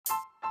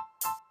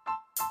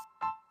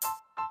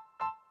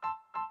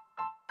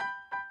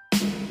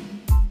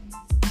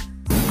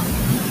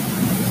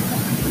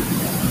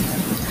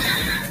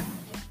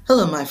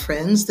Hello, my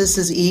friends. This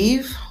is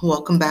Eve.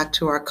 Welcome back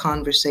to our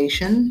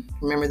conversation.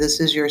 Remember, this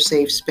is your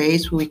safe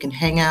space where we can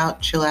hang out,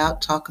 chill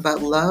out, talk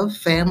about love,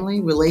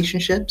 family,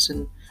 relationships,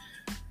 and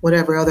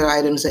whatever other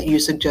items that you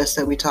suggest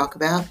that we talk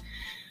about.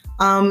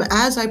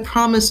 As I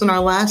promised in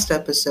our last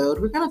episode,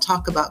 we're going to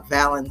talk about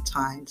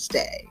Valentine's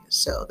Day.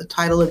 So, the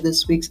title of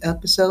this week's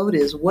episode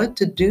is What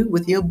to Do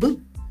with Your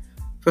Boo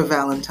for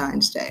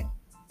Valentine's Day.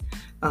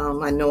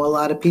 I know a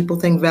lot of people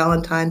think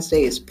Valentine's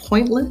Day is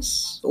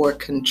pointless or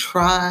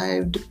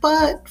contrived,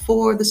 but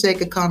for the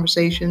sake of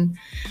conversation,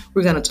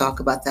 we're going to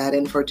talk about that.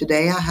 And for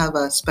today, I have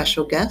a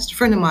special guest, a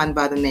friend of mine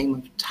by the name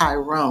of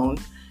Tyrone.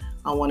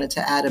 I wanted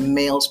to add a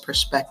male's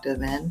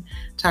perspective in.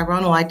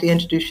 Tyrone, I'd like to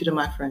introduce you to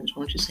my friends.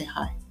 Why don't you say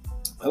hi?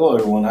 Hello,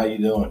 everyone. How you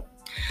doing?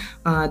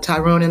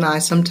 Tyrone and I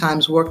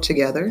sometimes work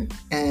together,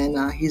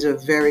 and he's a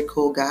very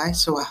cool guy,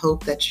 so I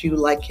hope that you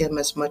like him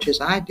as much as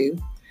I do.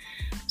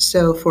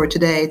 So for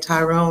today,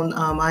 Tyrone,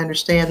 I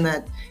understand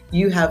that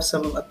you have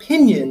some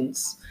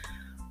opinions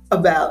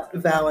about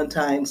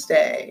Valentine's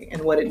Day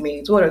and what it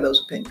means. What are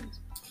those opinions?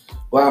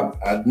 Well,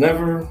 I've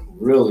never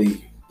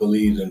really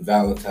believed in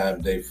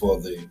Valentine's Day for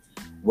the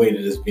way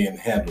that it's being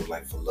handled,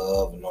 like for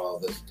love and all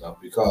this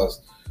stuff,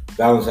 because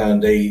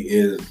Valentine's Day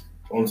is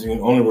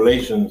only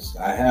relations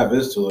I have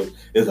is to it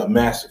is a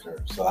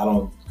massacre. So I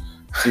don't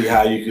see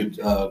how you could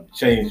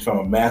change from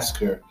a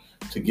massacre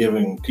to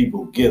giving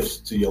people gifts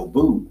to your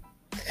boo.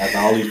 After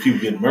all these people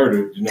get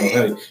murdered,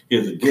 hey,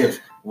 here's a gift.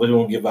 What do you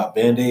want to give out?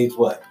 Band-Aids?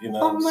 What?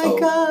 Oh my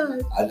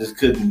God. I just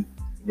couldn't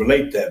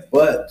relate that.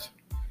 But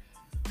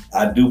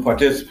I do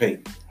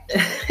participate.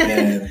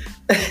 And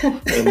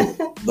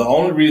the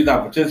only reason I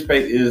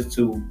participate is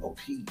to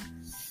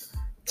appease.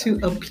 To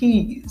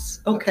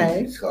appease.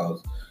 Okay.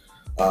 Because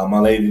my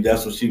lady,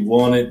 that's what she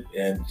wanted.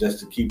 And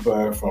just to keep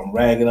her from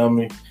ragging on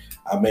me,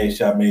 I made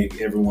sure I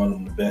made every one of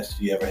them the best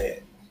she ever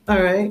had.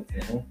 All right.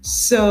 Mm-hmm.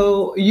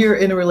 So you're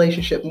in a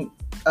relationship,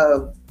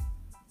 a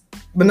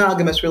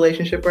monogamous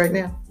relationship right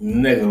now?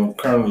 Nigga,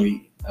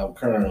 I'm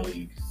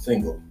currently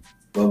single.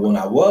 But when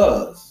I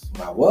was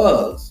on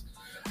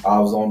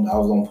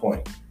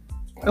point.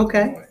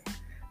 Okay.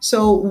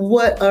 So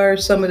what are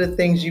some of the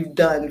things you've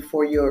done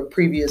for your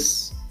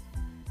previous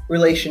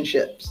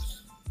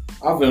relationships?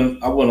 I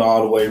went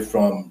all the way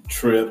from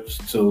trips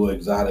to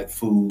exotic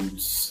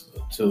foods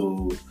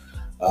to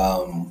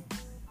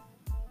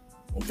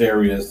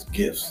various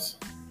gifts,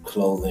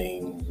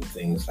 clothing, and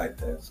things like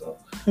that. So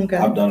okay.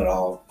 I've done it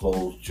all: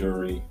 clothes,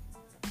 jewelry,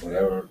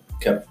 whatever.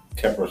 Kept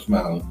her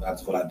smiling.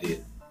 That's what I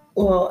did.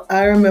 Well,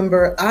 I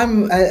remember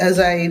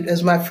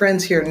as my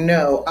friends here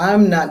know,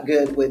 I'm not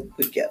good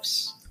with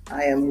gifts.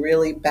 I am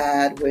really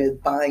bad with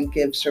buying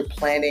gifts or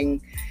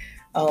planning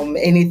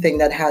anything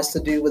that has to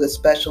do with a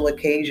special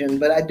occasion.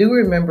 But I do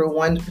remember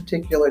one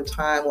particular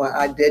time where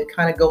I did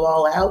kind of go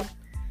all out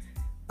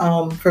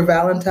for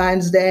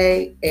Valentine's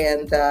Day,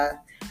 and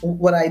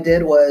what I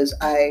did was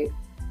I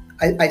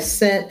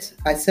sent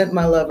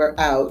my lover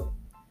out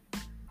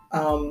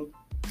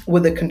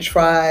with a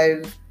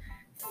contrived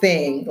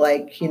thing,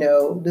 like,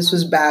 this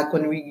was back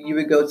when you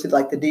would go to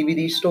like the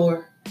DVD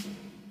store,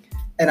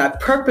 and I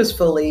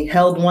purposefully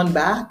held one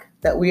back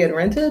that we had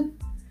rented,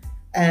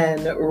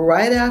 and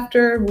right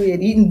after we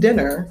had eaten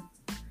dinner,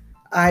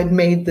 I'd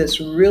made this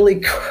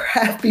really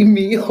crappy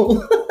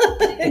meal.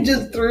 And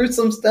just threw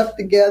some stuff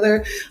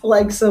together,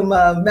 like some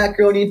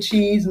macaroni and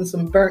cheese and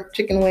some burnt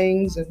chicken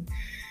wings. And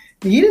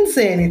he didn't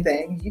say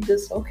anything. He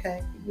just,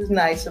 okay. He was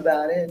nice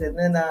about it. And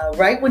then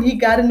right when he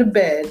got into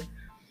bed,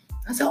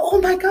 I said,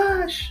 oh my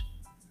gosh,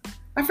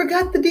 I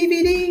forgot the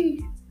DVD.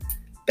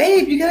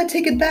 Babe, you got to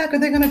take it back or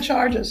they're going to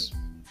charge us.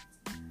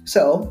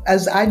 So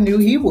as I knew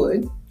he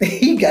would,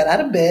 he got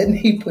out of bed and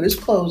he put his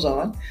clothes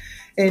on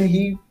and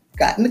he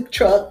got in the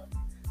truck.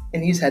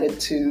 And he's headed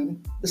to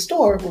the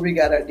store where we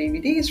got our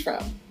DVDs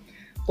from.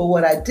 But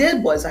what I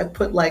did was I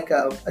put like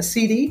a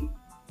CD,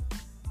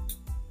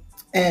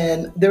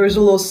 and there was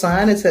a little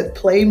sign that said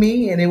 "Play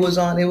Me," and it was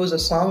a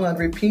song on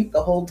repeat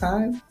the whole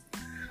time.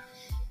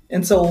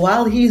 And so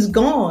while he's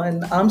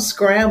gone, I'm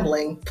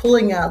scrambling,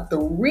 pulling out the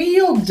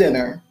real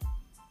dinner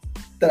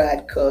that I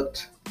had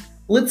cooked,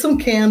 lit some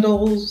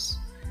candles,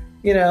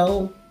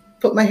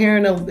 put my hair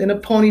in a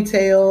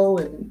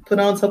ponytail and put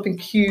on something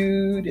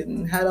cute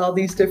and had all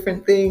these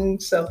different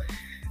things.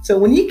 So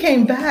when he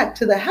came back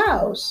to the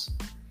house,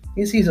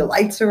 he sees the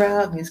lights are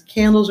out and his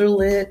candles are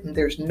lit and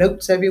there's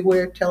notes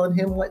everywhere telling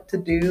him what to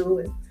do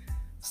and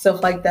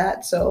stuff like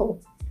that. So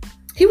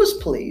he was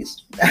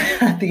pleased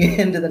at the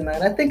end of the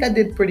night. I think I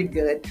did pretty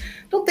good.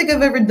 Don't think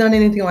I've ever done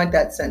anything like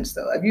that since,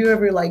 though. Have you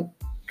ever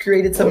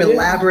created some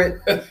elaborate?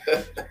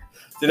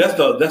 See, that's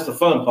the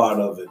fun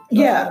part of it.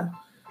 Yeah.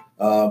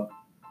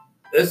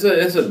 It's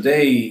a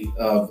day.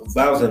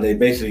 Valentine's Day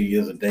basically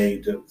is a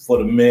day for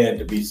the man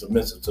to be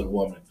submissive to the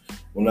woman.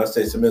 When I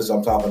say submissive,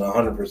 I'm talking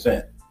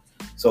 100%.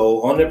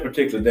 So on that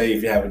particular day,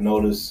 if you haven't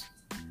noticed,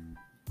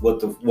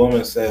 what the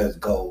woman says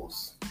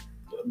goes.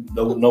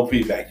 No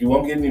feedback. You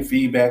won't get any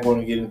feedback.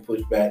 Won't get any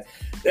pushback.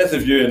 That's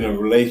if you're in a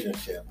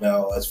relationship.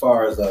 Now, as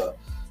far as a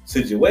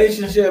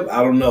situationship,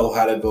 I don't know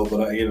how that goes,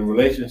 but in a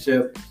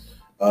relationship,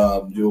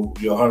 you're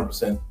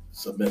 100%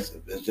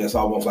 submissive. It's just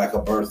almost like a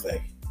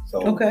birthday.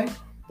 So, Okay.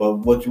 but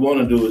what you want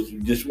to do is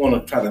you just want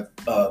to try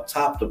to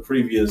top the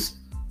previous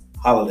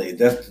holiday.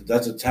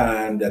 That's a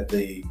time that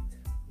the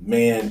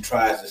man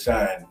tries to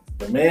shine.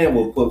 The man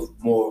will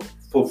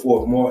put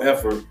forth more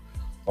effort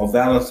on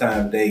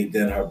Valentine's Day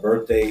than her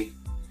birthday,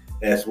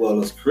 as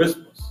well as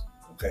Christmas.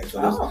 Okay,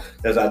 so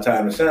that's our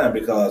time to shine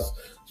because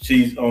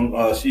she's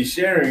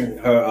sharing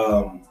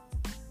her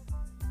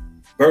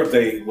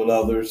birthday with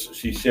others.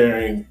 She's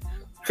sharing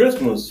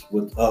Christmas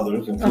with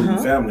others, including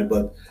family.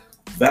 But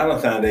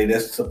Valentine's Day,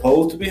 that's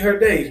supposed to be her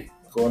day,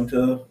 according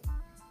to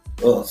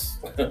us.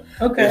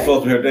 Okay, it's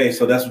supposed to be her day.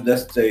 So that's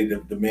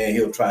the man.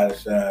 He'll try to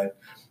shine.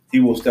 He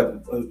will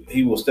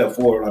step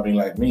forward. I mean,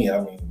 like me. I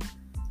mean,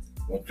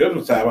 when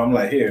Christmas time, I'm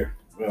like, here,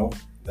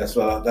 that's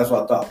what I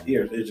thought.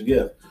 Here's a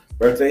gift.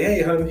 Birthday,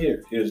 hey, honey,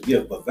 here's a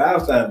gift. But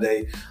Valentine's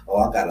Day,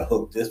 I gotta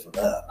hook this one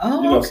up. Oh,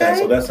 you know what I'm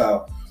saying?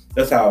 So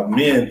that's how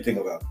men think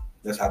about it.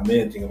 That's how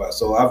men think about it.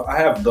 So I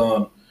have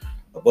gone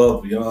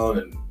above, beyond,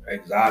 and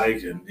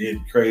exotic, and did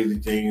crazy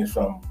things,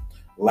 from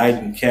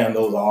lighting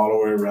candles all the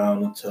way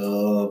around the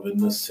tub, and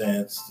the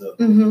scents,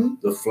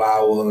 the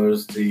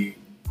flowers, the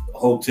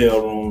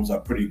hotel rooms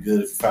are pretty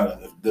good. If you find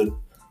a good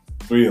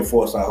 3 or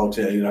 4 star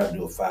hotel, you don't have to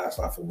do a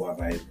 5-star for one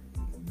night.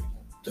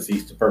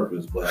 Defeats the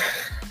purpose. But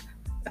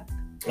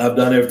I've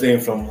done everything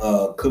from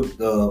cooked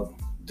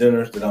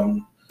dinners that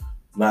I'm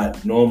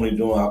not normally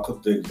doing. I'll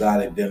cook the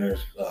exotic dinners,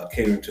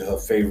 catering to her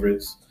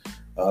favorites.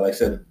 Like I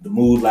said, the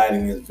mood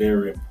lighting is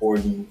very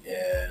important,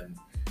 and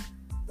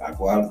I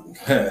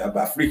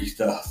buy freaky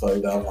stuff. So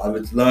I'm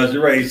into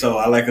lingerie, so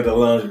I like the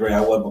lingerie.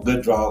 I want my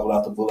good draws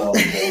without the bullet.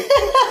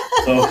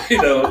 So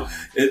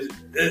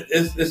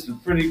it's a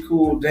pretty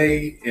cool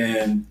day,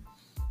 and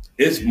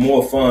it's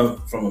more fun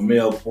from a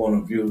male point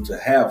of view to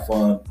have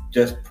fun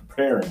just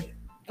preparing it.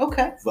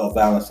 Okay. For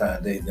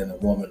Valentine's Day than a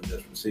woman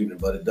just receiving it,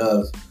 but it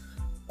does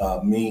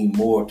mean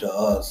more to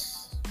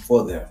us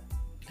for them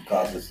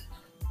because it's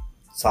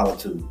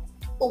solitude.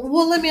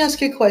 Well, let me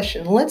ask you a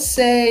question. Let's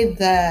say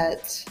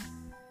that,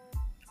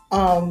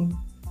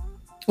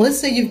 let's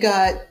say you've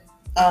got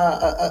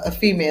a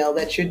female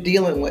that you're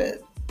dealing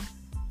with,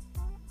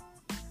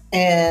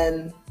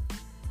 and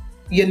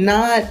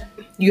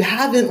you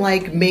haven't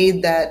like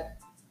made that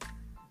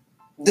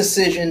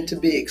decision to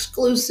be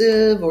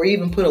exclusive or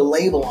even put a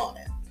label on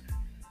it,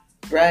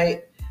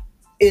 right?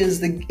 Is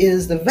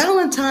the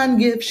Valentine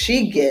gift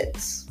she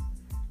gets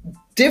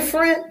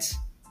different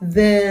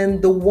than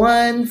the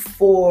one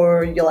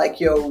for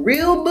your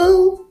real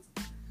boo?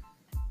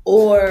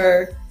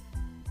 Or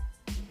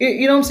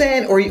you know what I'm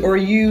saying? Or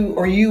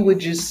you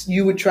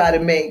would try to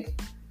make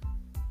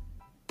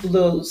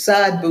little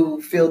side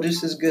boo feel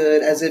just as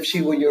good as if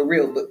she were your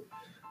real boo?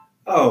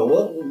 Oh,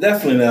 well,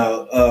 definitely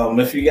now.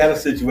 If you got a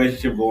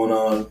situation going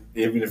on,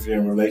 even if you're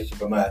in a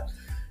relationship or not,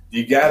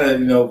 you gotta,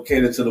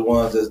 cater to the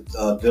ones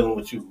that's dealing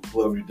with you,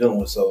 whoever you're dealing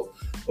with. So,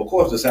 of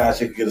course, the side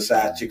chick get a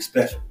side chick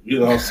special. You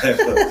know what I'm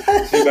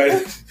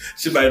saying?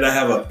 she might not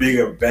have a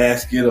bigger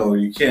basket, or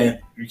you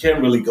can't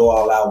really go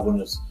all out when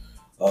it's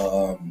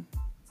a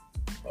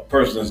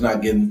person that's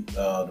not getting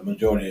the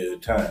majority of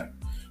the time.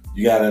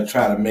 You gotta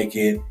try to make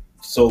it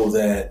so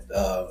that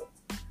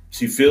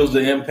she feels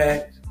the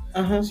impact.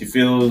 She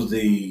feels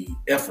the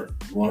effort.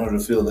 You want her to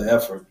feel the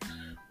effort,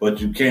 but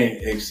you can't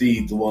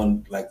exceed the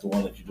one that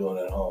you're doing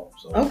at home.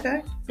 So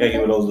okay, give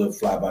her those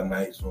fly by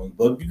nights ones,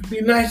 but you can be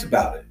nice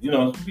about it.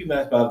 Be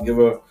nice about it. Give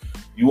her.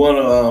 You want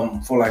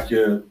to for like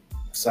your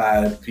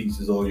side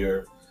pieces or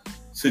your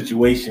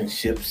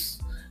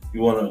situationships.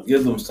 You want to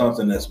give them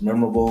something that's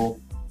memorable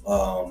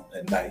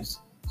and nice.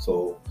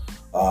 So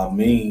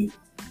me,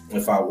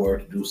 if I were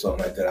to do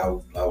something like that, I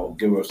would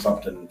give her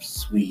something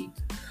sweet.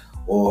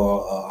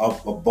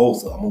 Or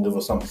both. I'm gonna give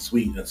her something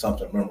sweet and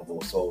something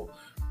memorable. So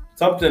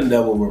something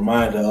that will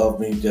remind her of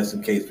me, just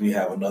in case we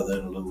have another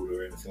interlude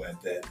or anything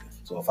like that.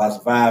 So if I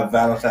survive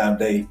Valentine's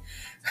Day,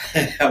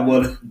 I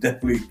would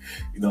definitely,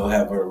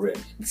 have her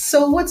ready.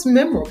 So what's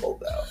memorable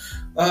though?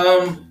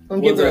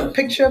 Give her a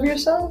picture of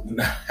yourself.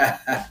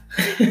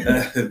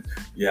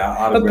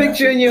 Yeah, a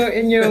picture in your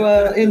in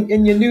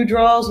your new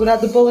drawers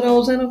without the bullet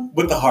holes in them,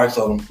 with the hearts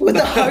on them. With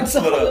the hearts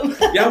on them.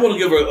 Yeah, I want to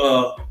give her.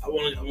 I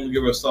want to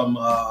give her some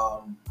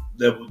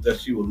that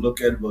she will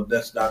look at, but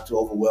that's not too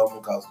overwhelming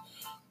because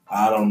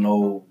I don't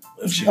know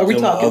if she's. Are we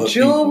talking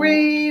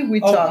jewelry? We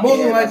talking more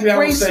than likely,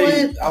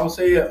 bracelet? I would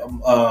say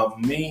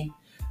me.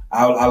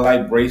 I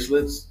like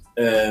bracelets,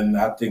 and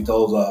I think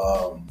those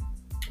are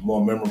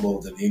more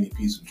memorable than any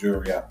piece of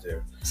jewelry out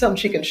there. Something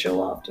she can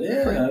show off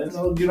to friends.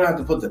 You don't have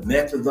to put the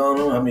necklace on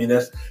them. I mean,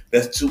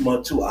 that's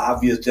too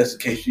obvious just in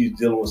case she's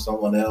dealing with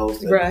someone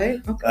else. Right.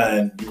 Okay.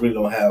 And you really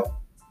don't have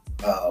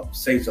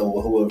say so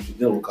with whoever she's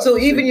dealing with. So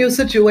even your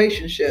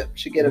situationship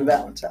should get a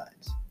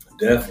Valentine's.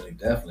 Definitely.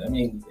 I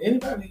mean,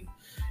 anybody,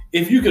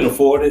 if you can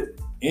afford it,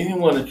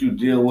 anyone that you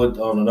deal with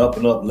on an up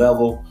and up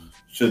level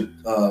should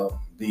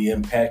be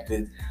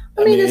impacted.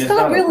 I mean, it's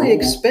not really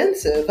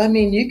expensive. I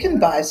mean, you can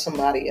buy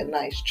somebody a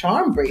nice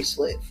charm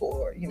bracelet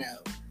for,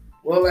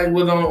 Well, like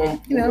with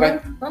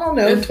like I don't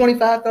know,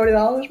 $25,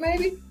 $30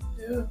 maybe.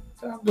 Yeah,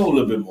 I'll go a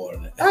little bit more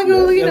than that. I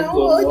go,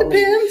 it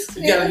depends.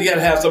 You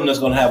gotta have something that's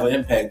gonna have an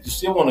impact. You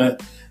still want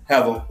to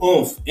have an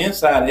oomph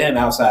inside and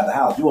outside the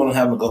house. You want to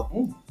have them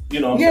go, you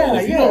know what I'm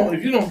saying?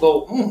 If you don't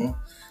go,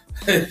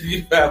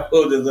 you have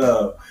to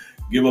just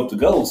give up the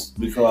ghost,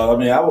 because I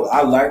mean,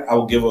 I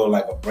would give her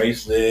like a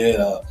bracelet,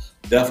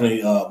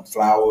 definitely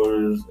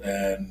flowers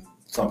and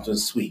something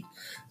sweet.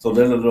 So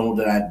let her know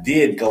that I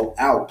did go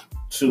out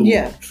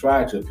to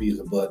try to appease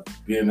her, but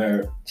being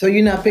there. So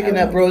you're not picking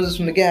up roses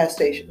from the gas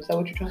station? Is that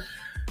what you're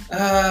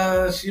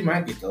trying? She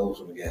might get those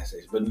from the gas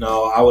station, but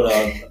no, I would.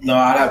 I'd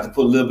have to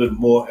put a little bit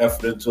more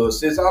effort into it.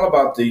 See, it's all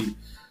about the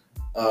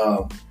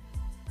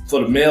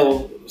for the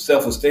male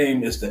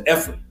self-esteem. It's the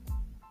effort.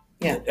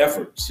 Yeah, the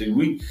effort.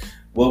 See,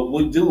 what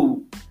we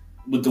do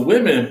with the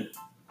women,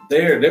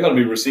 they're going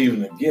to be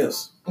receiving the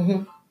gifts,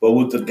 but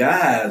with the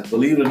guys,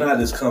 believe it or not,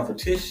 it's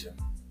competition.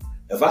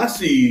 If I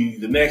see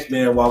the next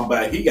man walk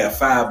by, he got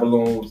 5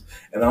 balloons,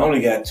 and I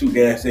only got 2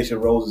 gas station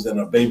roses and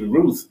a baby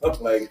Ruth,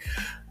 I'm like,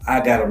 I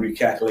got to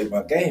recalculate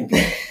my game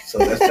plan. So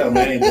that's telling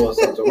me I ain't doing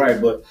something right.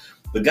 But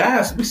the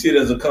guys, we see it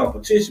as a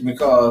competition,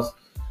 because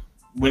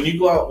when you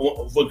go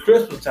out for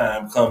Christmas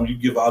time comes, you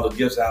give all the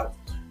gifts out,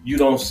 you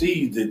don't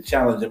see the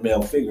challenging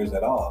male figures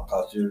at all,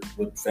 because you're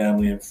with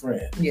family and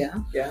friends. Yeah.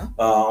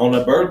 On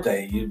a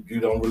birthday, you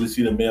don't really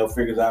see the male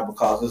figures out,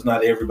 because it's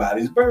not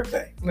everybody's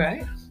birthday.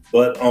 Right.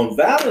 But on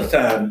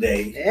Valentine's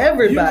Day, you're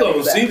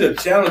going to see the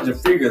challenging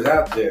figures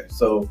out there.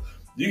 So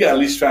you got to at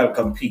least try to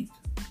compete.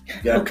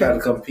 You got to try to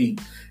compete.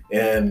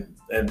 And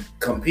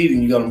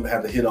competing, you're going to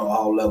have to hit on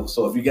all levels.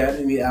 So if you got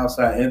any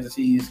outside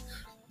entities,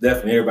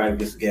 definitely everybody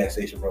gets the gas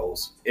station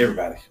rolls.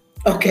 Everybody.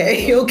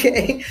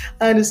 Okay.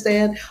 I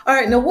understand. All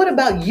right. Now, what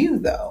about you,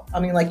 though? I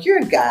mean, like, you're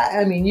a guy.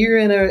 I mean, you're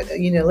in a,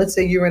 let's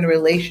say you're in a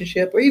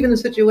relationship or even a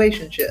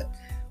situationship.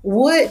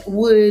 What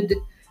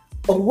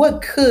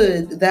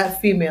could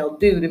that female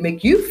do to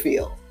make you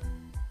feel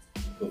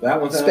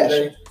Valentine's special?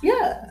 Day?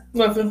 Yeah.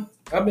 Nothing.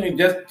 I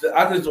mean,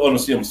 I just want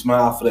to see them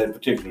smile for that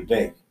particular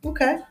day.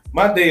 Okay.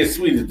 My day is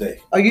sweetest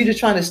day. Are you just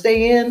trying to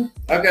stay in?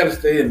 I got to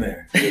stay in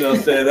there. You know what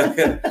I'm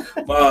saying?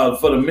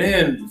 For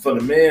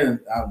the men,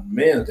 our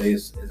men's day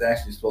is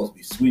actually supposed to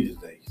be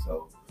sweetest day.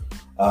 So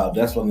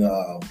that's when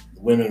the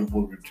women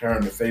will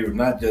return the favor,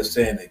 not just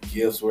saying the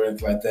gifts or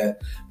anything like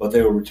that, but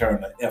they will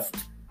return the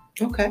effort.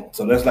 Okay.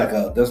 So that's like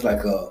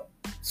a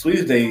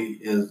sweetest day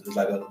is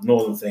like a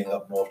northern thing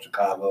up north,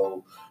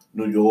 Chicago,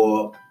 New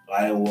York,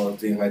 Iowa,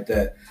 things like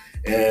that.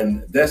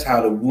 And that's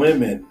how the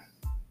women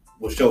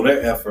will show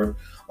their effort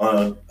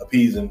on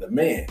appeasing the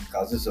man,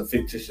 because it's a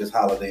fictitious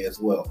holiday as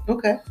well.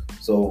 Okay.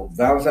 So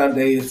Valentine's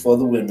Day is for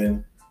the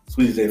women,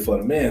 sweetest day for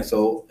the men.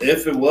 So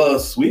if it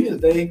was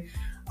sweetest day,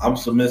 I'm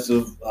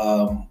submissive.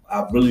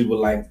 I really would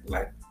like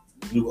a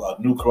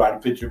new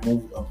karate picture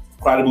movie, a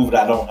karate movie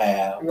that I don't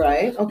have.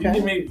 Right. Okay. You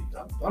give me,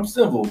 I'm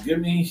simple. Give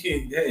me,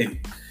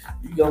 hey,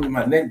 you give me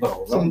my neck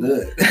bones. I'm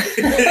good.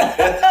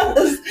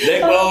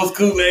 Neck bones,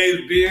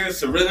 Kool-Aid, beer,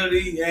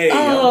 Serenity. Hey,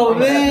 I'm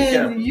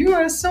man, you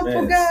are a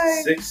simple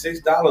guy.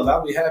 $6,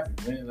 I'll be happy,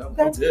 man. I'm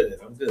good.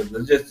 I'm good.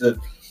 But just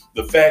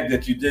the fact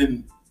that you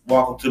didn't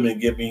walk up to me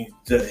and give me,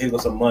 here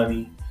goes some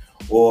money,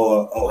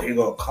 or here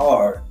goes a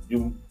card.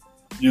 You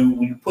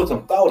put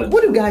some thought in.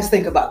 What do guys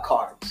think about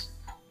cards?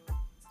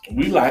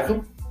 We like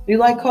them. You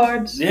like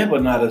cards? Yeah,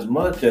 but not as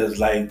much as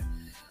like.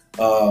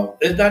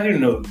 It's not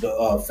even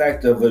the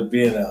fact of it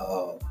being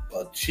a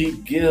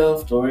cheap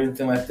gift or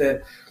anything like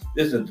that.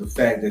 This is the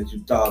fact that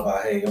you thought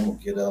about, hey, I'm gonna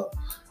get up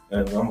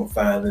and I'm gonna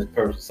find this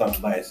person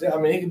something nice. I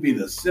mean, it can be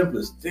the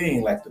simplest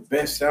thing, like the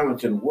best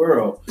sandwich in the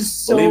world.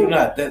 So, believe it or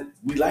not, that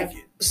we like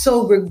it.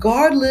 So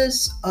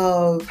regardless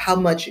of how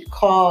much it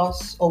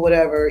costs or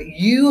whatever,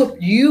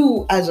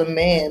 you as a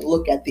man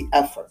look at the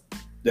effort.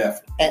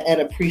 Definitely.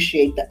 And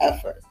appreciate the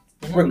effort,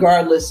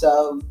 regardless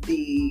of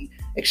the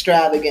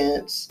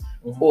extravagance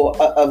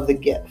or of the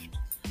gift.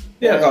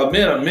 Yeah, because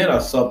men are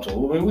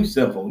subtle. I mean, we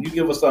simple. You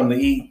give us something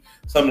to eat,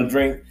 something to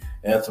drink,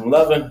 and some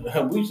loving,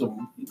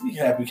 we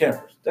happy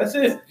campers. That's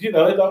it. It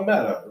don't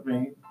matter. I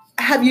mean,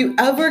 have you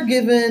ever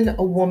given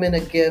a woman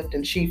a gift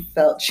and she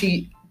felt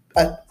she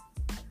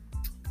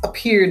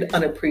appeared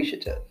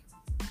unappreciative?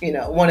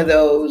 One of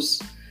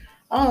those,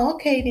 oh,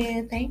 okay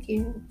then, thank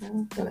you.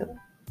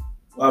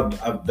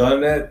 I've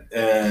done that,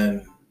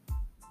 and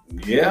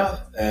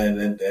yeah,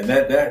 and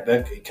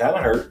that kind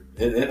of hurt.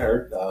 It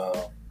hurt.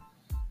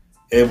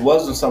 It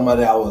wasn't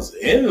somebody I was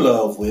in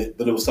love with,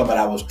 but it was somebody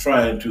I was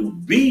trying to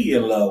be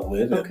in love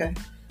with. Okay.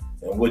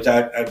 And which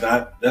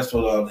that's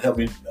what helped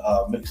me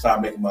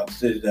start making my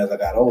decisions as I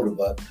got older.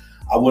 But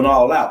I went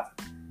all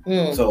out.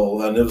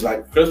 So, and it was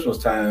like Christmas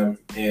time,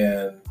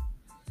 and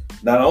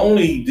not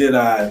only did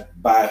I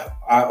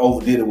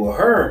overdid it with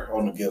her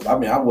on the gift. I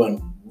mean, I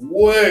went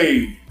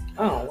way.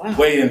 Oh wow!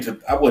 Way into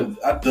I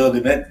dug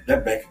in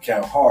that bank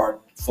account hard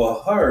for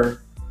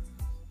her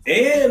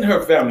and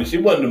her family. She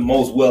wasn't the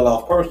most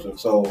well-off person,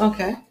 so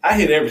I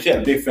hit she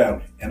had a big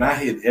family, and I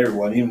hit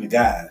everyone, even the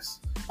guys.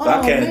 So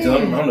I can't tell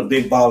them I'm the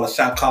big baller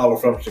shot caller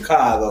from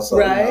Chicago. So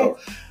right.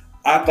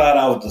 I thought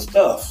I was the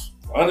stuff.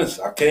 Honest,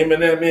 I came in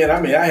there, man. I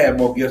mean, I had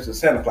more gifts than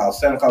Santa Claus.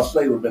 Santa Claus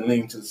slate would have been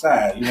leaning to the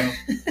side, you know.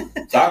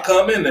 So I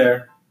come in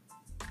there,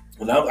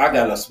 and I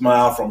got a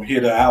smile from here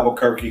to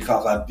Albuquerque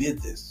because I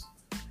did this,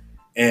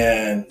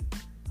 and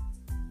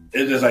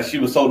it's just like she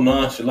was so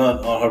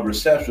nonchalant on her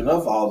reception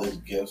of all these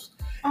gifts,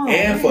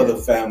 for the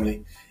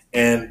family,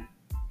 and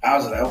I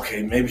was like,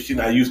 okay, maybe she's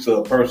not used to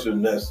a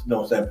person that's, you know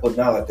what I'm saying, putting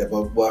out like that.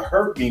 But what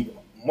hurt me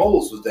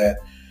most was that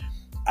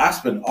I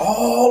spent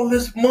all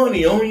this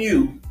money on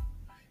you,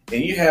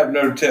 and you have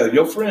nerve to tell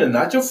your friends,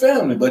 not your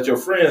family, but your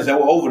friends that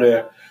were over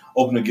there,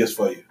 open the gifts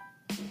for you.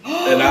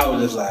 And I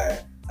was just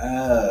like,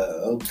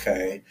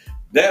 okay.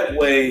 That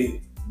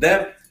way,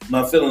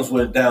 my feelings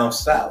went down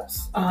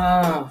south.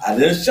 I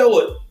didn't show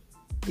it.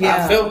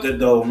 Yeah. I felt it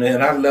though,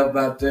 man. I left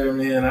out there,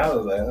 man. I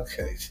was like,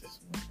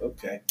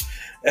 okay.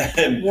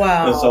 And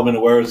in so many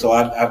words. So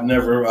I've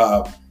never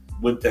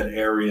went that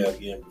area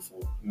again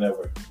before.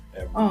 Never.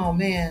 Ever. Oh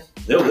man.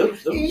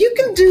 You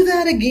can do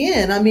that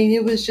again. I mean,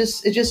 it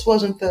just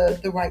wasn't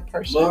the right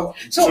person. Well,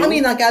 so true. I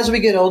mean, like as we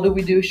get older,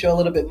 we do show a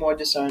little bit more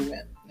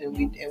discernment, and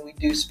we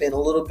do spend a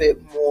little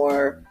bit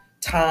more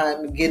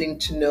time getting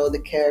to know the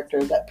character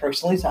of that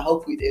person. At least I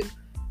hope we do.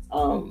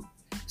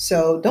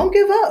 So don't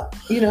give up.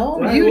 You know,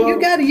 right,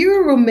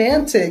 you're a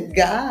romantic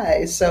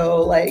guy,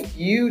 so like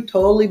you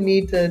totally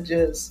need to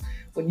just,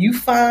 when you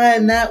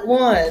find that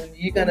one,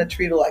 you're gonna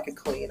treat her like a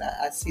queen.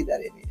 I see that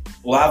in you.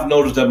 Well, I've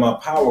noticed that my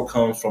power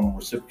comes from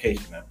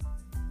reciprocation now.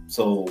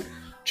 So,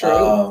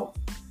 true.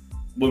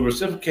 With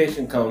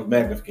reciprocation comes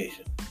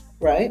magnification.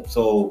 Right.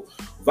 So,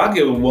 if I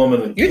give a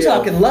woman a You're gift,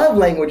 talking love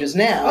languages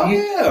now.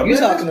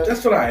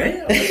 That's what I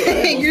am.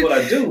 That's what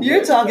I do.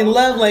 You're talking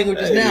love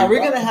languages now. We're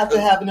going to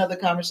have another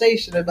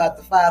conversation about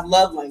the 5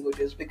 love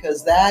languages,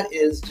 because that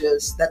is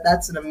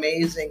that's an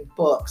amazing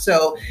book.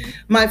 So,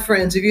 my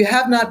friends, if you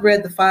have not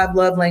read the 5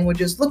 love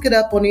languages, look it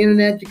up on the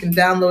internet. You can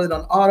download it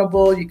on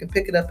Audible. You can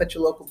pick it up at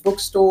your local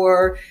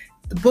bookstore.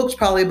 The book's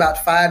probably about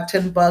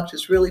 $5-10.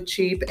 It's really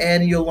cheap,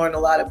 and you'll learn a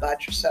lot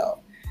about yourself.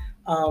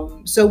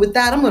 So with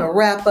that, I'm going to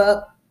wrap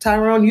up.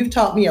 Tyrone, you've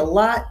taught me a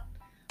lot.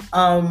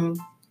 And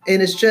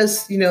it's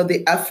just,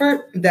 the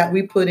effort that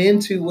we put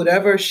into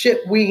whatever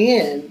ship we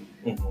in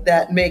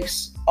that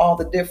makes all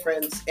the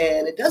difference.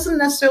 And it doesn't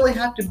necessarily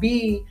have to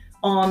be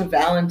on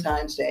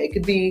Valentine's Day. It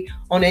could be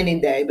on any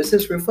day. But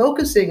since we're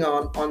focusing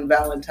on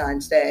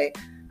Valentine's Day,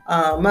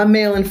 my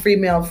male and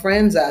female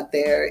friends out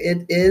there,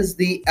 it is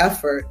the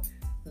effort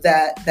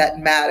that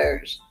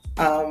matters.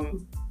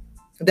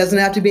 It doesn't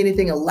have to be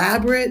anything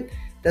elaborate.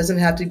 Doesn't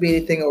have to be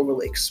anything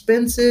overly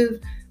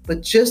expensive,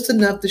 but just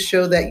enough to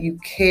show that you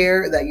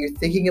care, that you're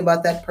thinking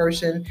about that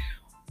person,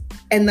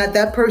 and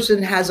that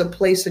person has a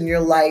place in your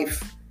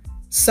life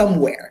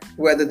somewhere,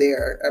 whether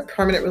they're a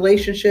permanent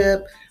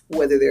relationship,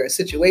 whether they're a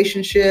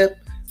situationship,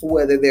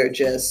 whether they're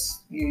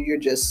you're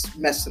just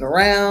messing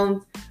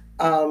around,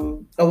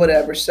 or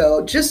whatever.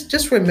 So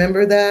just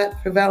remember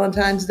that for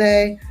Valentine's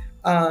Day.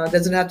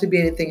 Doesn't have to be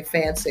anything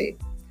fancy.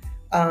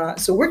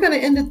 So we're going to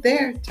end it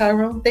there.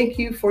 Tyrone, thank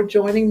you for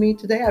joining me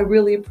today. I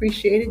really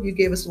appreciate it. You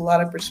gave us a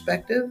lot of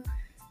perspective,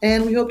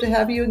 and we hope to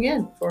have you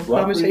again for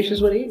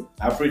Conversations with Eve.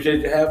 I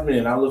appreciate you having me,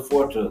 and I look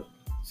forward to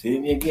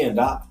seeing you again,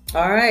 Doc.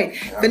 All right.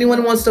 If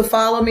anyone wants to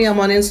follow me, I'm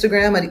on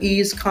Instagram at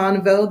Eve's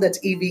Convo. That's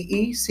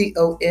EVECONVO,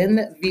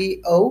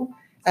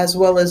 as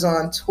well as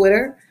on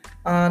Twitter.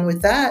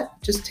 With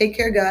that, just take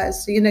care,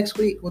 guys. See you next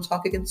week. We'll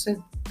talk again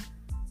soon.